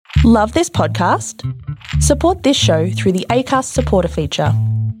Love this podcast? Support this show through the Acast supporter feature.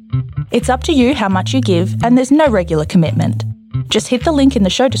 It's up to you how much you give, and there's no regular commitment. Just hit the link in the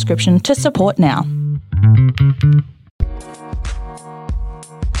show description to support now.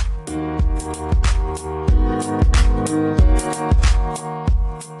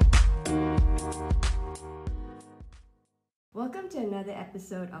 Welcome to another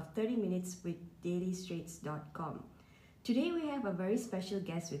episode of 30 Minutes with DailyStraits.com. Today we have a very special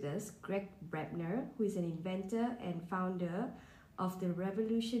guest with us, Greig Brebner, who is an inventor and founder of the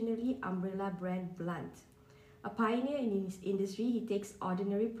revolutionary umbrella brand Blunt. A pioneer in his industry, he takes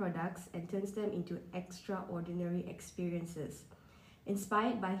ordinary products and turns them into extraordinary experiences.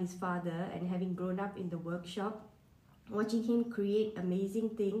 Inspired by his father and having grown up in the workshop, watching him create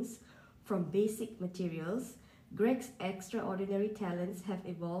amazing things from basic materials, Greig's extraordinary talents have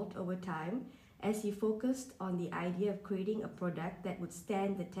evolved over time as he focused on the idea of creating a product that would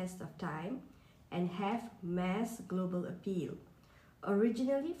stand the test of time and have mass global appeal.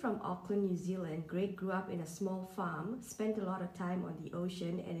 Originally from Auckland, New Zealand, Greig grew up in a small farm, spent a lot of time on the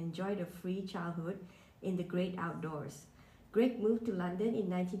ocean, and enjoyed a free childhood in the great outdoors. Greig moved to London in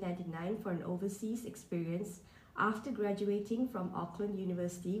 1999 for an overseas experience after graduating from Auckland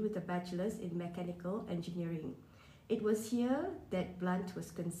University with a bachelor's in mechanical engineering. It was here that Blunt was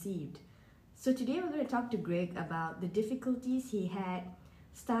conceived. So today we're going to talk to Greig about the difficulties he had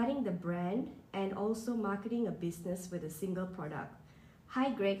starting the brand and also marketing a business with a single product.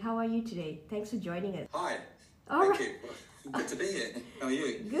 Hi Greig, how are you today? Thanks for joining us. Hi, Thank you. Good to be here. How are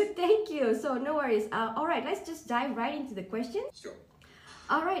you? Good, thank you. So no worries. All right, let's just dive right into the questions. Sure.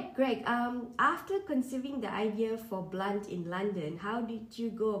 All right, Greig, after conceiving the idea for Blunt in London, how did you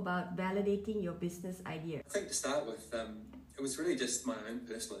go about validating your business idea? I think to start with, it was really just my own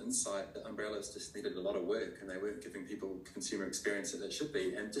personal insight that umbrellas just needed a lot of work and they weren't giving people consumer experience that they should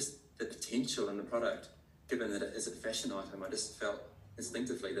be, and just the potential in the product, given that it is a fashion item, I just felt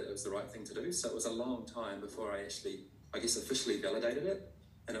instinctively that it was the right thing to do. So it was a long time before I actually, officially validated it.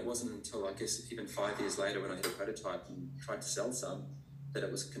 And it wasn't until, even 5 years later when I had a prototype and tried to sell some, that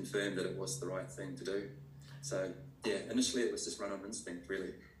it was confirmed that it was the right thing to do. So yeah, initially it was just run on instinct,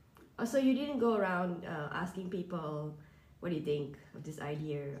 really. Oh, so you didn't go around asking people, what do you think of this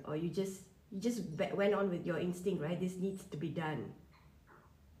idea? Or you just went on with your instinct, right? This needs to be done.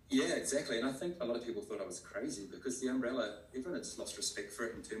 Yeah, exactly. And I think a lot of people thought I was crazy because the umbrella, everyone had lost respect for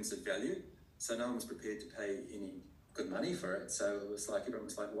it in terms of value. So no one was prepared to pay any good money for it. So it was like, everyone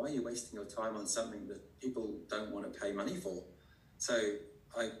was like, why are you wasting your time on something that people don't want to pay money for? So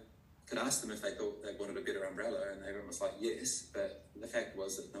I could ask them if they thought they wanted a better umbrella, and everyone was like, yes. But the fact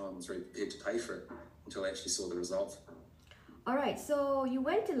was that no one was really prepared to pay for it until they actually saw the result. All right. So you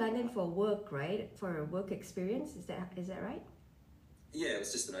went to London for work, right? For a work experience. Is that right? Yeah, it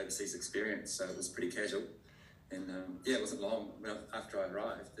was just an overseas experience, so it was pretty casual. And it wasn't long after I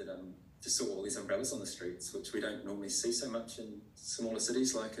arrived that just saw all these umbrellas on the streets, which we don't normally see so much in smaller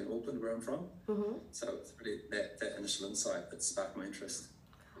cities like in Auckland, where I'm from. Mm-hmm. So it's really that initial insight that sparked my interest.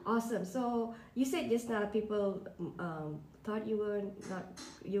 Awesome. So you said just now people thought you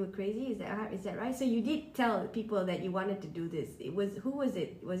were crazy. Is that right? So you did tell people that you wanted to do this. Who was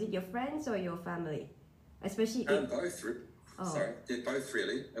it? Was it your friends or your family? Especially both. Sorry, both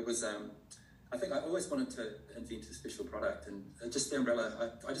really. It was. I think I always wanted to invent a special product, and just the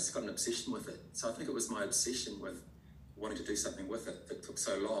umbrella, I just got an obsession with it. So I think it was my obsession with wanting to do something with it that took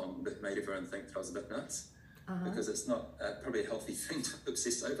so long that made everyone think that I was a bit nuts. Because it's not probably a healthy thing to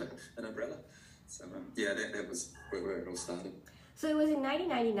obsess over an umbrella. So that was where it all started. So it was in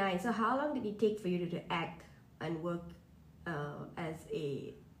 1999. So how long did it take for you to act and work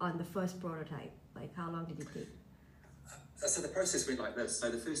on the first prototype? Like how long did it take? So the process went like this. So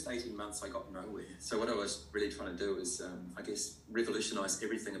the first 18 months I got nowhere. So what I was really trying to do is, revolutionise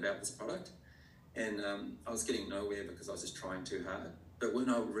everything about this product. And I was getting nowhere because I was just trying too hard. But when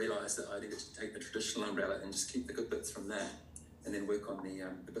I realised that I needed to take the traditional umbrella and just keep the good bits from that and then work on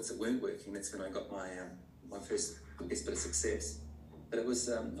the bits that weren't working, that's when I got my first, bit of success. But it was,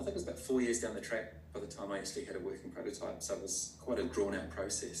 I think it was about 4 years down the track by the time I actually had a working prototype. So it was quite a drawn-out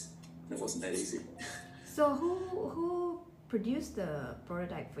process, and it wasn't that easy. So who produced the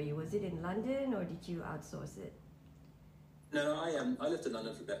prototype for you? Was it in London or did you outsource it? No, I lived in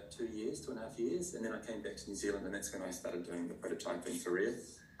London for about 2.5 years, and then I came back to New Zealand, and that's when I started doing the prototyping for real.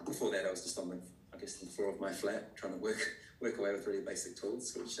 Before that, I was just on the floor of my flat, trying to work away with really basic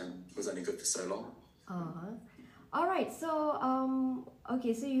tools, which was only good for so long. All right, so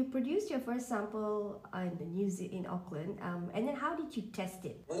okay, so you produced your first sample in Auckland, and then how did you test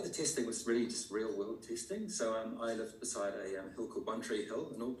it? A lot of the testing was really just real world testing. So I lived beside a hill called One Tree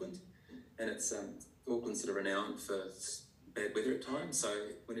Hill in Auckland, and it's Auckland's sort of renowned for bad weather at times. So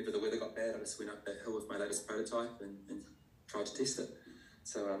whenever the weather got bad, I just went up that hill with my latest prototype and tried to test it.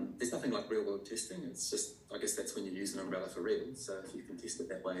 So there's nothing like real world testing. It's just, I guess that's when you use an umbrella for real. So if you can test it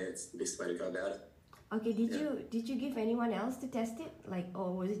that way, it's the best way to go about it. Okay, did you give anyone else to test it? Like,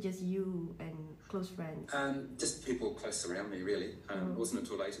 or was it just you and close friends? Just people close around me, really. It wasn't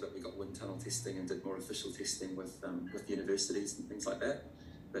until later that we got wind tunnel testing and did more official testing with universities and things like that.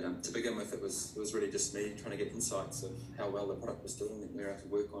 But to begin with, it was really just me trying to get insights of how well the product was doing and where I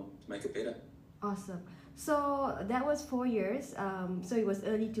could work on to make it better. Awesome. So that was 4 years. So it was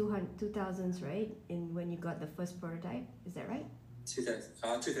early 2000s, right? When you got the first prototype, is that right?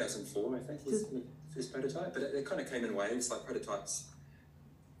 2004, I think, was the first prototype. But it kind of came in waves, like prototypes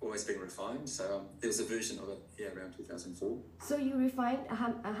always being refined. So there was a version of it, around 2004. So you refined,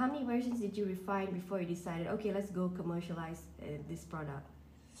 how many versions did you refine before you decided, okay, let's go commercialize this product?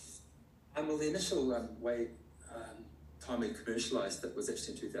 Well, the initial time we commercialised it was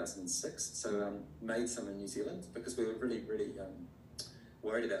actually in 2006. So made some in New Zealand because we were really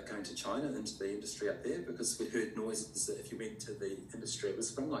worried about going to China into the industry up there, because we'd heard noises that if you went to the industry, it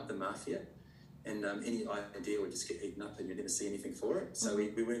was from like the mafia, and any idea would just get eaten up and you'd never see anything for it. So we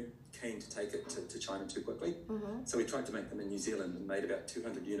weren't keen to take it to China too quickly. So we tried to make them in New Zealand and made about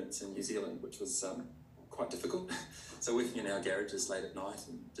 200 units in New Zealand, which was quite difficult. So working in our garages late at night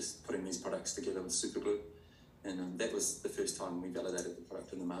and just putting these products together with super glue. And that was the first time we validated the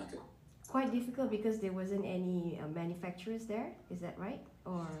product in the market. Quite difficult because there wasn't any manufacturers there, is that right?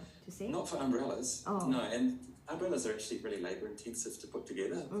 Or to say? Not for umbrellas, no, and umbrellas are actually really labour intensive to put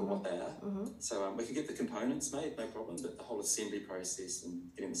together for what they are. So we could get the components made, no problem, but the whole assembly process and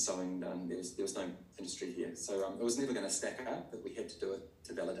getting the sewing done, there was no industry here. So it was never going to stack up, but we had to do it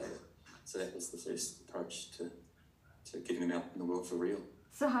to validate it. So that was the first approach to getting them out in the world for real.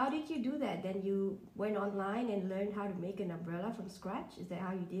 So how did you do that? Then you went online and learned how to make an umbrella from scratch? Is that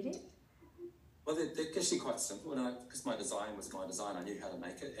how you did it? Well, they're actually quite simple, and because my design was my design, I knew how to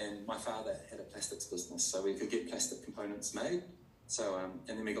make it, and my father had a plastics business, so we could get plastic components made. So,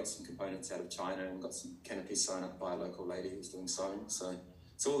 and then we got some components out of China and got some canopies sewn up by a local lady who was doing sewing. So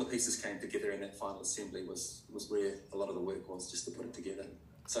all the pieces came together, and that final assembly was where a lot of the work was, just to put it together.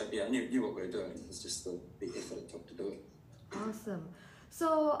 So yeah, I knew what we were doing. It was just the effort it took to do it. Awesome.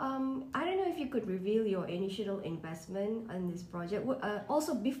 So I don't know if you could reveal your initial investment in this project.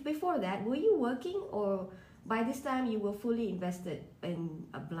 Also, before that, were you working, or by this time you were fully invested in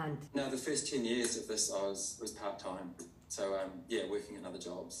a blunt? No, the first 10 years of this I was part-time. So working in other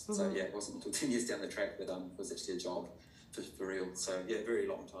jobs. So it wasn't until 10 years down the track that it was actually a job for real. So yeah, very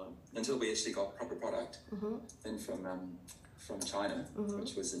long time until we actually got proper product in from China,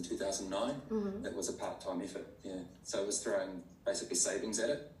 which was in 2009. It was a part-time effort. Yeah, so I was throwing basically savings at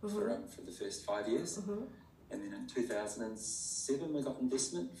it for the first 5 years, and then in 2007 we got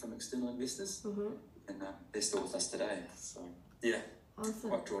investment from external investors, and they're still with us today. So yeah, awesome.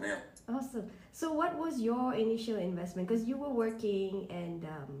 Quite drawn out. Awesome. So what was your initial investment? Because you were working,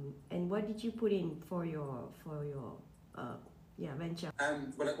 and what did you put in for your venture?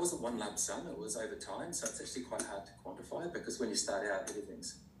 Well, it wasn't one lump sum, it was over time, so it's actually quite hard to quantify, because when you start out,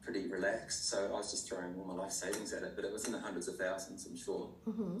 everything's pretty relaxed. So I was just throwing all my life savings at it, but it was in the hundreds of thousands, I'm sure.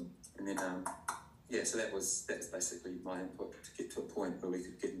 And then, so that was basically my input to get to a point where we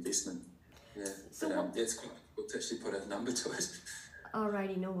could get investment. Yeah, so it's quite difficult to actually put a number to it.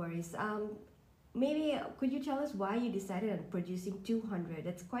 Alrighty, no worries. Maybe could you tell us why you decided on producing 200?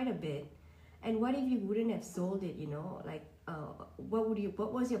 That's quite a bit. And what if you wouldn't have sold it? Like what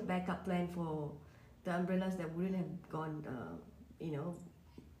was your backup plan for the umbrellas that wouldn't have gone?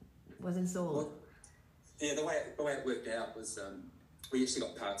 Wasn't sold. Well, yeah, the way it worked out was we actually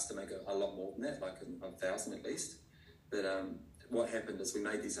got parts to make a lot more than that, like 1,000 at least. But what happened is we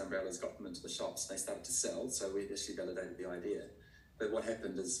made these umbrellas, got them into the shops, they started to sell. So we actually validated the idea. But what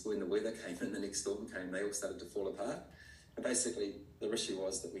happened is when the weather came and the next storm came, they all started to fall apart. And basically, the issue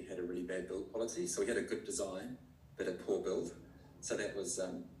was that we had a really bad build quality. So we had a good design, but a poor build. So that was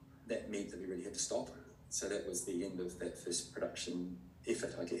that meant that we really had to stop. So that was the end of that first production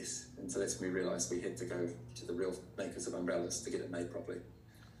effort, I guess. And so that's when we realised we had to go to the real makers of umbrellas to get it made properly.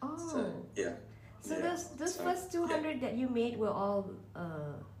 Oh. So, yeah. So those first 200 that you made were all, they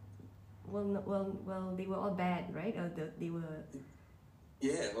were all bad, right? Or they were...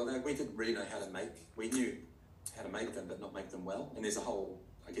 Yeah, well, we didn't really know how to make... We knew how to make them, but not make them well. And there's a whole,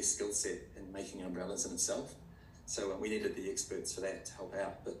 I guess, skill set in making umbrellas in itself. So we needed the experts for that to help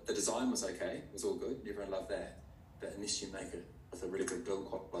out. But the design was okay, it was all good, everyone loved that. But unless you make it with a really good build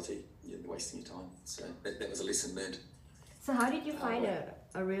quality, you're wasting your time. So that was a lesson learned. So how did you find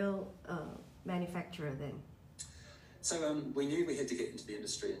a real manufacturer then? So we knew we had to get into the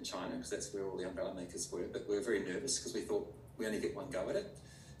industry in China because that's where all the umbrella makers were, but we were very nervous because we thought we only get one go at it.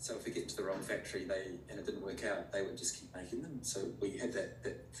 So if we get to the wrong factory and it didn't work out, they would just keep making them. So we had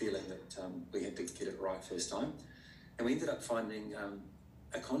that feeling that we had to get it right first time. And we ended up finding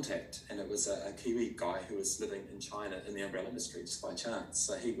a contact, and it was a Kiwi guy who was living in China in the umbrella industry just by chance.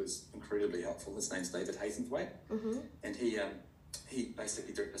 So he was incredibly helpful. His name's David Hazenthwaite, and he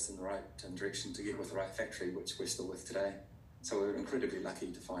basically directed us in the right direction to get with the right factory, which we're still with today. So we were incredibly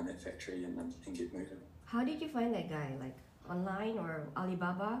lucky to find that factory and get moving. How did you find that guy? Like online or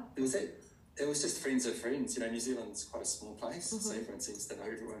Alibaba? It was just friends of friends. You know, New Zealand's quite a small place, so everyone seems to know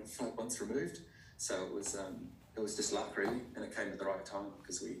everyone once removed. So it was just luck really, and it came at the right time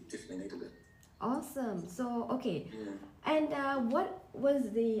because we definitely needed it. Awesome. So okay, and what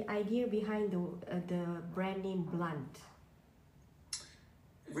was the idea behind the brand name Blunt?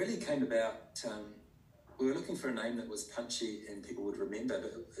 It really came about. We were looking for a name that was punchy and people would remember,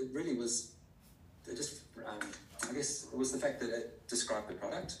 but it really was. It just, I guess, it was the fact that it described the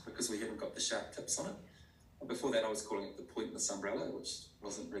product because we haven't got the sharp tips on it. Before that, I was calling it the pointless umbrella, which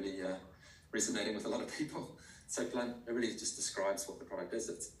wasn't really resonating with a lot of people. So blunt, it really just describes what the product is.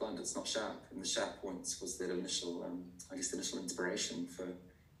 It's blunt, it's not sharp. And the sharp points was that initial, initial inspiration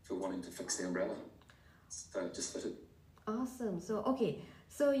for wanting to fix the umbrella. So it just fitted. Awesome. So, okay.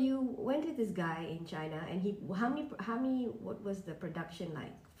 So you went with this guy in China, and what was the production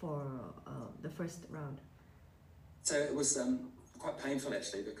like for the first round? So it was quite painful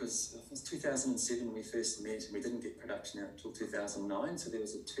actually, because it was 2007 when we first met, and we didn't get production out until 2009. So there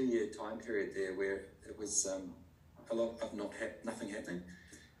was a 2-year time period there where it was a lot of nothing happening.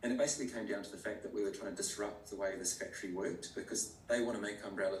 And it basically came down to the fact that we were trying to disrupt the way this factory worked, because they want to make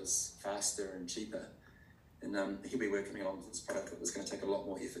umbrellas faster and cheaper. And here we were coming along with this product that was going to take a lot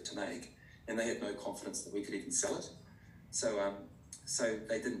more effort to make, and they had no confidence that we could even sell it. So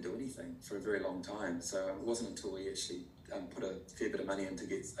they didn't do anything for a very long time. So it wasn't until we actually put a fair bit of money in to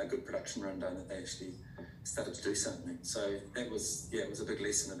get a good production run done that they actually started to do something. So it was a big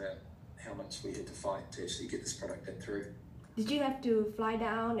lesson about how much we had to fight to actually get this product through. Did you have to fly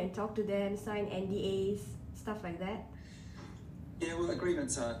down and talk to them, sign NDAs, stuff like that? Yeah, well,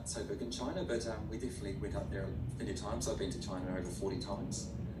 agreements aren't so big in China, but we definitely went up there plenty of times. I've been to China over 40 times.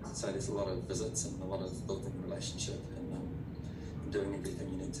 So there's a lot of visits and a lot of building a relationship and doing everything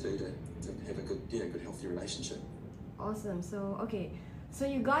you need to do to have a good healthy relationship. Awesome. So, okay. So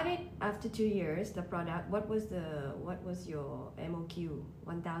you got it after 2 years, the product. What was your MOQ?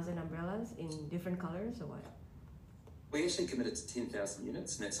 1,000 umbrellas in different colors or what? We actually committed to 10,000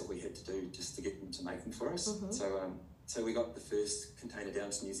 units, and that's what we had to do just to get them to make them for us. So we got the first container down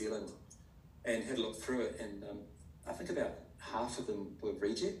to New Zealand and had a look through it, and I think about half of them were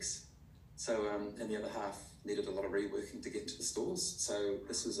rejects. So and the other half needed a lot of reworking to get into the stores. So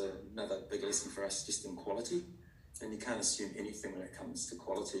this was another big lesson for us, just in quality. And you can't assume anything when it comes to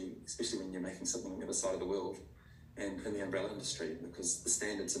quality, especially when you're making something on the other side of the world and in the umbrella industry, because the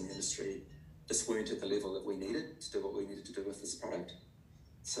standards in the industry just weren't at the level that we needed to do what we needed to do with this product.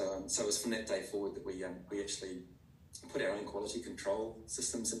 So it was from that day forward that we actually put our own quality control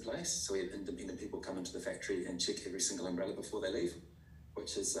systems in place. So we have independent people come into the factory and check every single umbrella before they leave,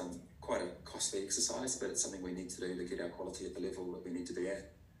 which is quite a costly exercise, but it's something we need to do to get our quality at the level that we need to be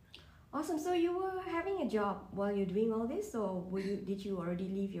at. Awesome. So you were having a job while you're doing all this, or did you already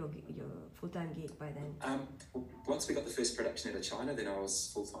leave your full-time gig by then? Once we got the first production out of China, then I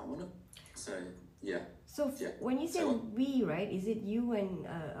was full-time on it. So, yeah. So when you say we, right, is it you and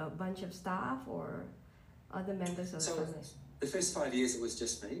a bunch of staff or other members of the family? The first 5 years it was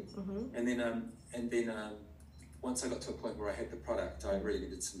just me, and then once I got to a point where I had the product, I really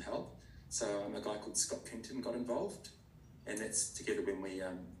needed some help. So a guy called Scott Kington got involved, and that's together when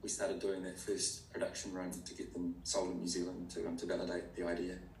we started doing that first production run to get them sold in New Zealand to validate the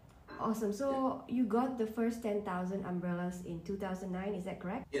idea. Awesome. So you got the first 10,000 umbrellas in 2009, is that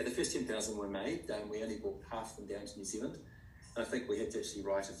correct? Yeah, the first 10,000 were made. We only brought half of them down to New Zealand. And I think we had to actually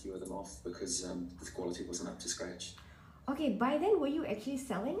write a few of them off because the quality wasn't up to scratch. Okay, by then were you actually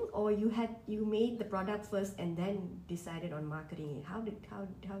selling, or you made the product first and then decided on marketing it? How did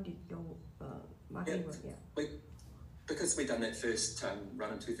your marketing work? Yeah. Because we'd done that first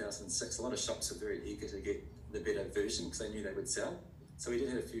run in 2006, a lot of shops were very eager to get the better version because they knew they would sell. So we did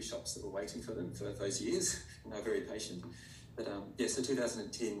have a few shops that were waiting for them for those years, and they were very patient. But yeah, so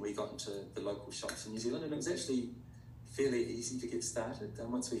 2010 we got into the local shops in New Zealand, and it was actually fairly easy to get started.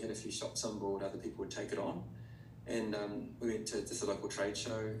 Once we had a few shops on board, other people would take it on, and we went to just a local trade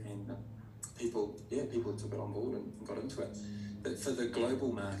show, and people took it on board and got into it. But for the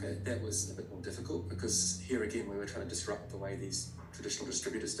global market, that was a bit more difficult, because here again we were trying to disrupt the way these traditional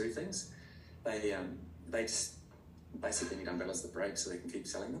distributors do things. They just basically need umbrellas that break so they can keep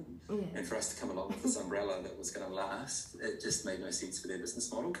selling them. Yeah. And for us to come along with this umbrella that was going to last, it just made no sense for their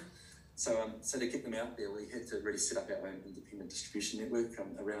business model. So to get them out there, we had to really set up our own independent distribution network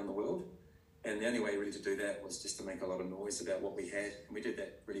around the world. And the only way really to do that was just to make a lot of noise about what we had. And we did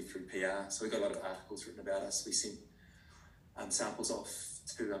that really through PR. So we got a lot of articles written about us. We sent samples off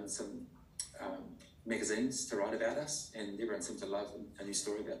to some magazines to write about us, and everyone seemed to love a new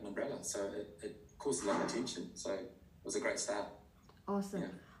story about an umbrella. So it caused a lot of attention. So it was a great start. Awesome.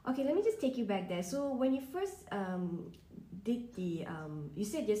 Yeah. Okay, let me just take you back there. So when you first did the, you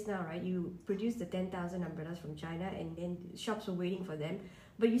said just now, right, you produced the 10,000 umbrellas from China, and then shops were waiting for them.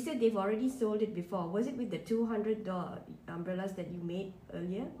 But you said they've already sold it before. Was it with the $200 umbrellas that you made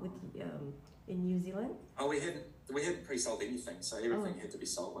earlier with in New Zealand? Oh, we hadn't pre-sold anything, so everything had to be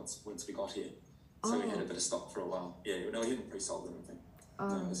sold once we got here. So we had a bit of stock for a while. Yeah, no, we hadn't pre-sold anything.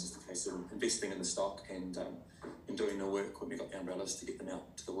 No, it was just a case of investing in the stock and doing the work when we got the umbrellas to get them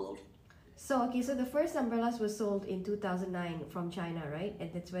out to the world. So the first umbrellas were sold in 2009 from China, right?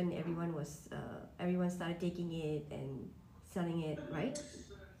 And that's when everyone started taking it and selling it, right?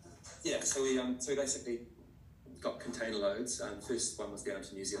 Yeah, so we basically got container loads. First one was down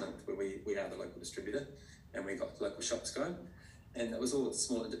to New Zealand, where we are the local distributor, and we got local shops going. And it was all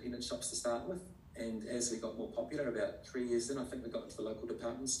small independent shops to start with. And as we got more popular, about 3 years in, I think we got into the local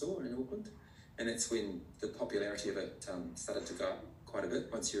department store in Auckland. And that's when the popularity of it started to go up quite a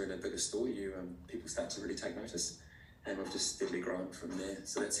bit. Once you're in a bigger store, people start to really take notice. And we've just steadily grown from there.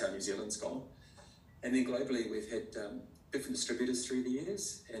 So that's how New Zealand's gone. And then globally, we've had different distributors through the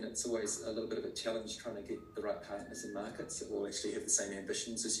years. And it's always a little bit of a challenge trying to get the right partners in markets that will actually have the same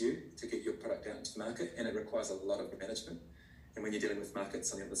ambitions as you to get your product out into the market. And it requires a lot of management. And when you're dealing with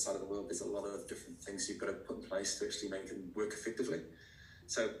markets on the other side of the world, there's a lot of different things you've got to put in place to actually make them work effectively.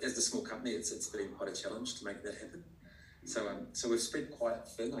 So as a small company, it's been quite a challenge to make that happen. So we've spread quite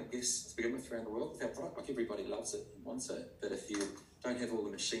thin, I guess, to begin with around the world with our product. Like, everybody loves it and wants it, but if you don't have all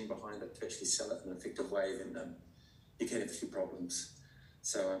the machine behind it to actually sell it in an effective way, then you can have a few problems.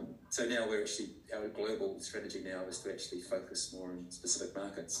 So now our global strategy now is to actually focus more on specific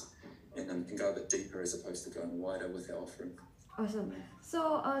markets and go a bit deeper as opposed to going wider with our offering. Awesome.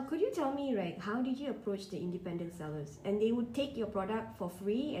 So could you tell me, right, how did you approach the independent sellers? And they would take your product for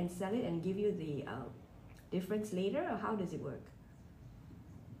free and sell it and give you the difference later, or how does it work?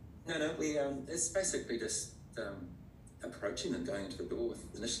 No, it's basically just approaching them, going to the door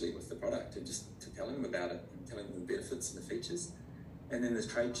initially with the product and just telling them about it and telling them the benefits and the features. And then the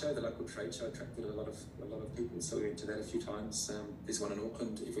trade show, the local trade show, attracted a lot of people, so we went to that a few times. There's one in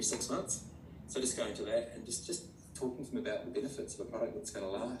Auckland every 6 months. So just going to that and just talking to them about the benefits of a product that's going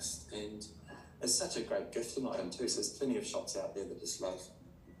to last. And it's such a great gifting item too, so there's plenty of shops out there that just love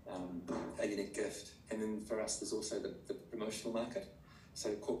a unique gift. And then for us, there's also the promotional market,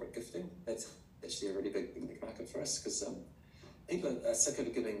 so corporate gifting. That's actually a really big market for us, because people are sick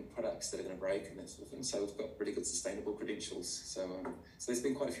of giving products that are going to break and that sort of thing, so we've got really good sustainable credentials. So there's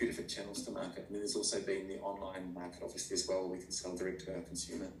been quite a few different channels to market, and then there's also been the online market obviously as well, where we can sell direct to our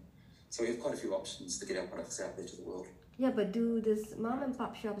consumer. So we have quite a few options to get our products out there to the world. Yeah, but do these mom and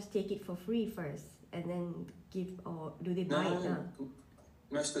pop shops take it for free first and then give, or do they buy it now?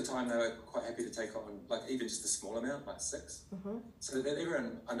 Most of the time they were quite happy to take on, like, even just a small amount, like 6. So that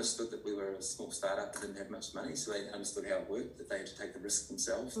everyone understood that we were a small startup that didn't have much money, so they understood how it worked, that they had to take the risk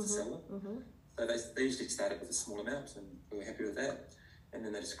themselves to sell them. So they usually started with a small amount, and we were happy with that. And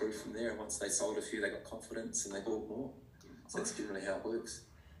then they just grew from there, and once they sold a few, they got confidence and they bought more. So that's generally how it works.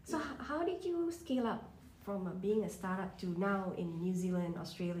 So how did you scale up from being a startup to now in New Zealand,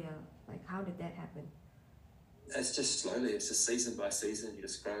 Australia? Like, how did that happen? It's just slowly. It's just season by season. You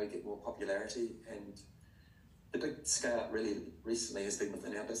just grow, get more popularity, and the big scale up really recently has been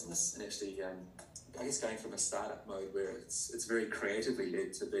within our business, and actually, I guess, going from a startup mode where it's very creatively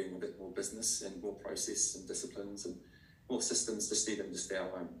led to being a bit more business and more process and disciplines and more systems, just even just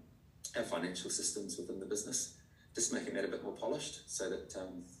our financial systems within the business, just making that a bit more polished, so that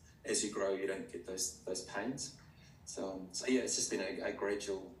as you grow, you don't get those pains. So yeah, it's just been a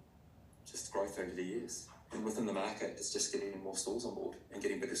gradual just growth over the years. And within the market, it's just getting more stores on board and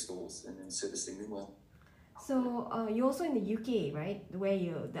getting bigger stores and then servicing them well. So you're also in the UK, right? Where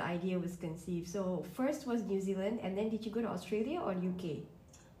the idea was conceived. So first was New Zealand, and then did you go to Australia or UK?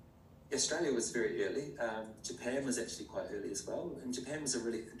 Australia was very early. Japan was actually quite early as well. And Japan was a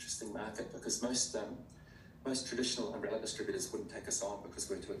really interesting market because most traditional umbrella distributors wouldn't take us on because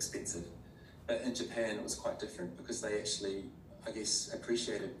we're too expensive. But in Japan, it was quite different because they actually, I guess,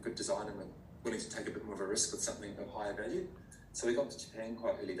 appreciated good design and were willing to take a bit more of a risk with something of higher value. So we got to Japan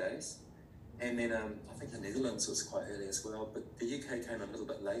quite early days. And then I think the Netherlands was quite early as well, but the UK came a little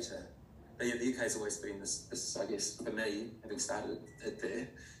bit later. But yeah, the UK's always been this, I guess, for me, having started it there,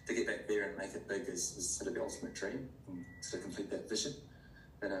 to get back there and make it big is sort of the ultimate dream, and sort of complete that vision.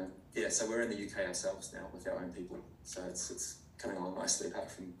 But yeah, so we're in the UK ourselves now with our own people. So it's coming along nicely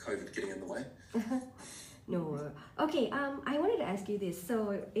apart from COVID getting in the way. No. Okay, I wanted to ask you this.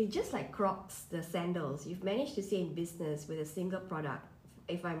 So it's just like Crocs, the sandals, you've managed to stay in business with a single product,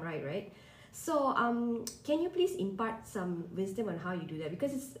 if I'm right? So can you please impart some wisdom on how you do that?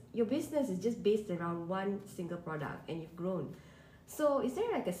 Because your business is just based around one single product and you've grown. So is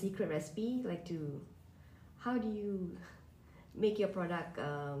there like a secret recipe, how do you make your product,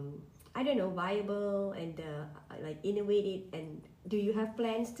 viable and innovate it? And do you have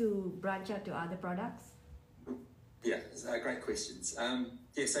plans to branch out to other products? Yeah, great questions. So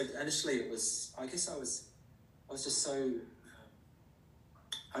initially it was, I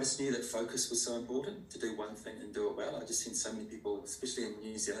just knew that focus was so important, to do one thing and do it well. I just seen so many people, especially in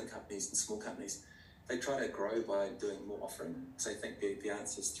New Zealand companies and small companies, they try to grow by doing more offering. So they think the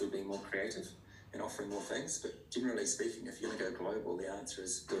answer is through being more creative and offering more things. But generally speaking, if you're going to go global, the answer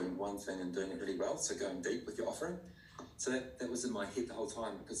is doing one thing and doing it really well. So going deep with your offering. So that was in my head the whole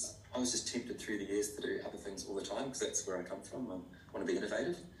time because I was just tempted through the years to do other things all the time because that's where I come from. I want to be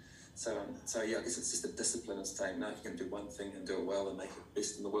innovative. So yeah, I guess it's just a discipline of saying, no, you're going to do one thing and do it well and make it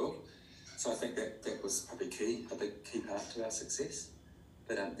best in the world. So I think that was probably a big key part to our success.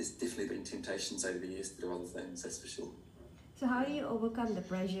 But there's definitely been temptations over the years to do other things, that's for sure. So how do you overcome the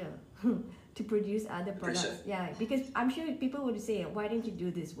pressure to produce other products? Pressure. Yeah, because I'm sure people would say, why don't you do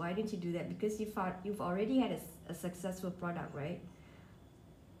this? Why don't you do that? Because you've already had a successful product, right?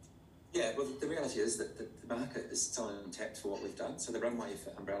 Yeah, well, the reality is that the market is still untapped for what we've done. So the runway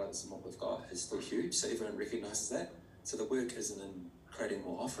for umbrellas and what we've got is still huge. So everyone recognises that. So the work isn't in creating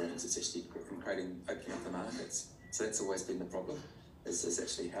more offerings, it's actually in opening up the markets. So that's always been the problem, is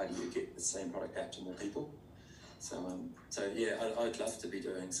actually how do you get the same product out to more people? So yeah, I'd love to be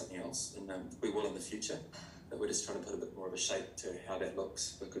doing something else, and we will in the future. But we're just trying to put a bit more of a shape to how that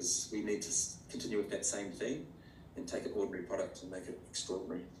looks because we need to continue with that same theme and take an ordinary product and make it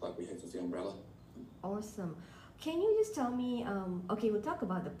extraordinary like we have with the umbrella. Awesome. Can you just tell me, okay, we'll talk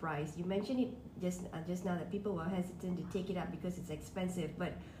about the price. You mentioned it just now that people were hesitant to take it up because it's expensive,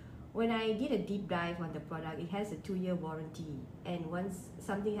 but when I did a deep dive on the product, it has a 2-year warranty, and once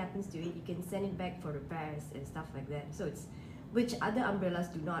something happens to it, you can send it back for repairs and stuff like that. So which other umbrellas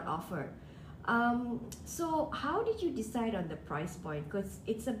do not offer. So how did you decide on the price point? Because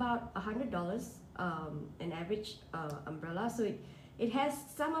it's about $100 an average umbrella. So it has,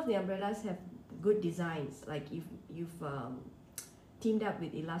 some of the umbrellas have good designs, like you've teamed up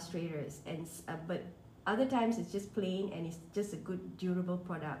with illustrators, and but other times it's just plain and it's just a good durable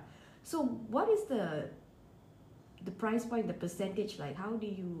product. So what is the price point, the percentage like? How do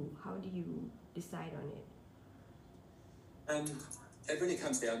you decide on it? It really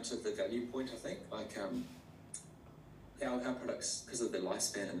comes down to the value point, I think. Like our products, because of their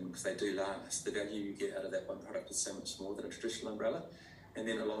lifespan and because they do last, the value you get out of that one product is so much more than a traditional umbrella. And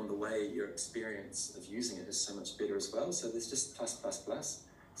then along the way, your experience of using it is so much better as well. So there's just plus.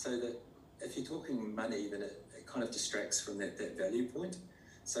 So that if you're talking money, then it kind of distracts from that value point.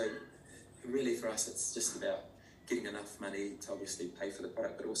 So really for us, it's just about getting enough money to obviously pay for the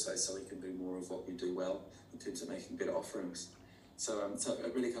product, but also so we can do more of what we do well in terms of making better offerings. So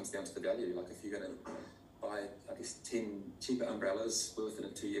it really comes down to the value. Like if you're going to buy, 10 cheaper umbrellas within a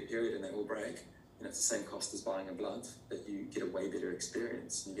 2-year period and they all break, and it's the same cost as buying a blunt, but you get a way better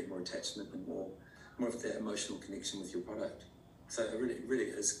experience and you get more attachment and more of that emotional connection with your product. So it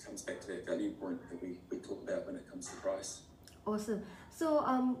really comes back to that value point that we talk about when it comes to price. Awesome. So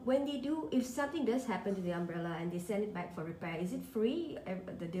when they do, if something does happen to the umbrella and they send it back for repair, is it free,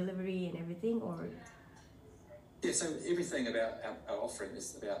 the delivery and everything, or? Yeah, so everything about our offering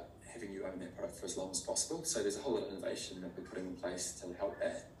is about having you own that product for as long as possible. So there's a whole lot of innovation that we're putting in place to help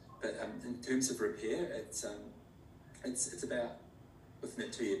that. But in terms of repair, it's about, within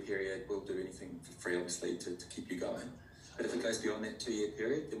that 2-year period, we'll do anything for free, obviously, to keep you going. But if it goes beyond that 2-year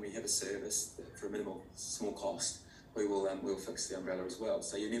period, then we have a service that for a small cost, we'll fix the umbrella as well.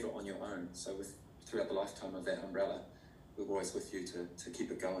 So you're never on your own. So throughout the lifetime of that umbrella, we're always with you to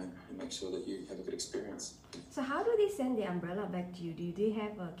keep it going and make sure that you have a good experience. So how do they send the umbrella back to you? Do they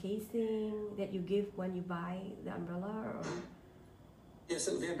have a casing that you give when you buy the umbrella? Or? Yeah,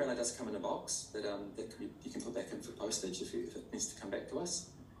 so the umbrella does come in a box that you can put back in for postage if it needs to come back to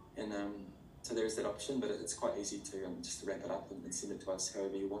us. And so there is that option, but it's quite easy to just to wrap it up and send it to us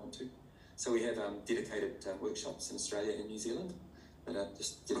however you want to. So we have dedicated workshops in Australia and New Zealand that are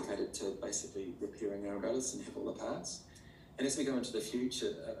just dedicated to basically repairing our umbrellas and have all the parts. And as we go into the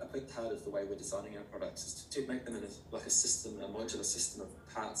future, a big part of the way we're designing our products is to make them in a system, a modular system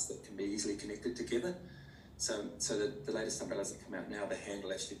of parts that can be easily connected together. So the latest umbrellas that come out now, the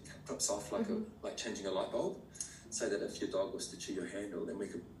handle actually clips off like changing a light bulb, so that if your dog was to chew your handle, then we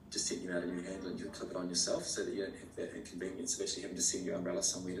could just send you out a new handle and you could clip it on yourself, so that you don't have that inconvenience of actually having to send your umbrella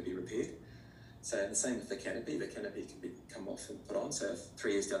somewhere to be repaired. So the same with the canopy can come off and put on. So if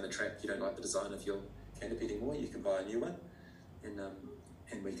 3 years down the track you don't like the design of your canopy anymore, you can buy a new one,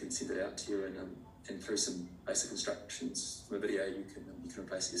 and we can send it out to you, and through some basic instructions from a video you can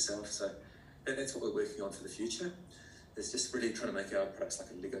replace it yourself. So that's what we're working on for the future. It's just really trying to make our products like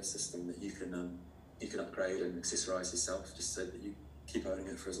a Lego system that you can upgrade and accessorize yourself, just so that you keep owning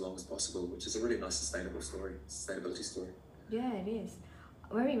it for as long as possible, which is a really nice sustainability story. Yeah, it is.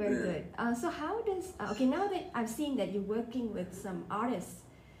 Very, very good. So how does, now that I've seen that you're working with some artists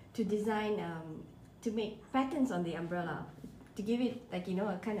to design, to make patterns on the umbrella, to give it like,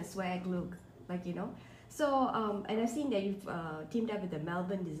 a kind of swag look, So, and I've seen that you've teamed up with a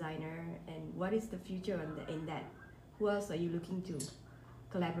Melbourne designer, and what is the future in that? Who else are you looking to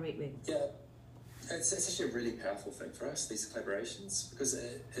collaborate with? Yeah, it's actually a really powerful thing for us, these collaborations, because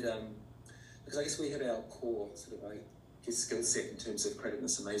because I guess we have our core sort of skill set in terms of creating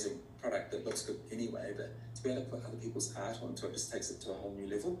this amazing product that looks good anyway, but to be able to put other people's art onto it just takes it to a whole new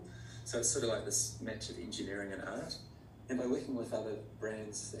level. So it's sort of like this match of engineering and art. And by working with other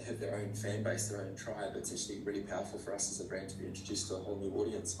brands that have their own fan base, their own tribe, it's actually really powerful for us as a brand to be introduced to a whole new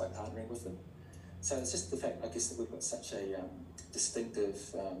audience by partnering with them. So it's just the fact, I guess, that we've got such a distinctive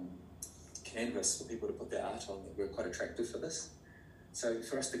canvas for people to put their art on that we're quite attractive for this. So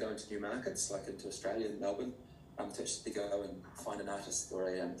for us to go into new markets, like into Australia and Melbourne, to actually go and find an artist or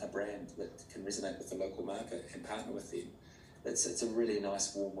a brand that can resonate with the local market and partner with them, it's a really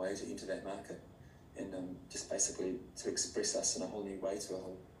nice, warm way to enter that market, and just basically to express us in a whole new way to a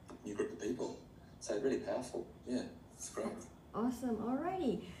whole new group of people. So really powerful. Yeah, it's great. Awesome.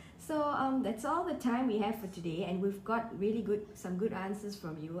 Alrighty. So that's all the time we have for today, and we've got some good answers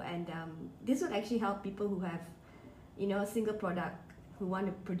from you, and this would actually help people who have, a single product, who want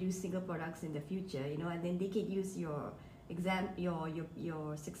to produce single products in the future, and then they can use your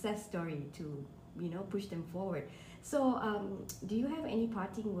success story to, push them forward. So do you have any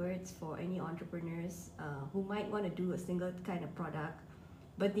parting words for any entrepreneurs who might want to do a single kind of product,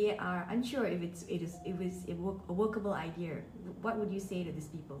 but they are unsure if it's a workable idea? What would you say to these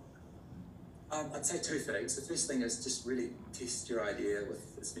people? I'd say two things. The first thing is just really test your idea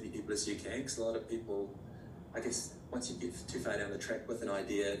with as many people as you can, because a lot of people, I guess, once you get too far down the track with an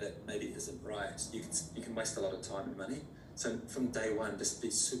idea that maybe isn't right, you can waste a lot of time and money. So from day one, just be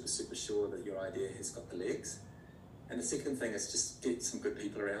super, super sure that your idea has got the legs. And the second thing is just get some good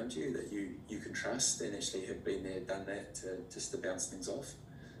people around you that you can trust and actually have been there, done that, just to bounce things off,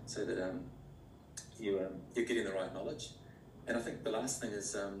 so that you're getting the right knowledge. And I think the last thing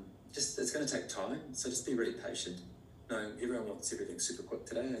is it's going to take time, so just be really patient. No, everyone wants everything super quick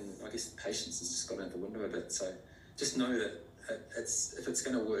today, and I guess patience has just gone out the window a bit. So just know that if it's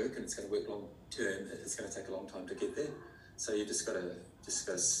going to work and it's going to work long term, it's going to take a long time to get there. So you just got to,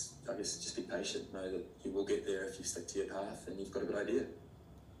 I guess, just be patient. Know that you will get there if you stick to your path and you've got a good idea.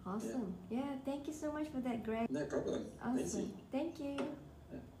 Awesome. Yeah, thank you so much for that, Greg. No problem. Awesome. Easy. Thank you.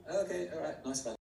 Yeah. Okay, all right, nice one.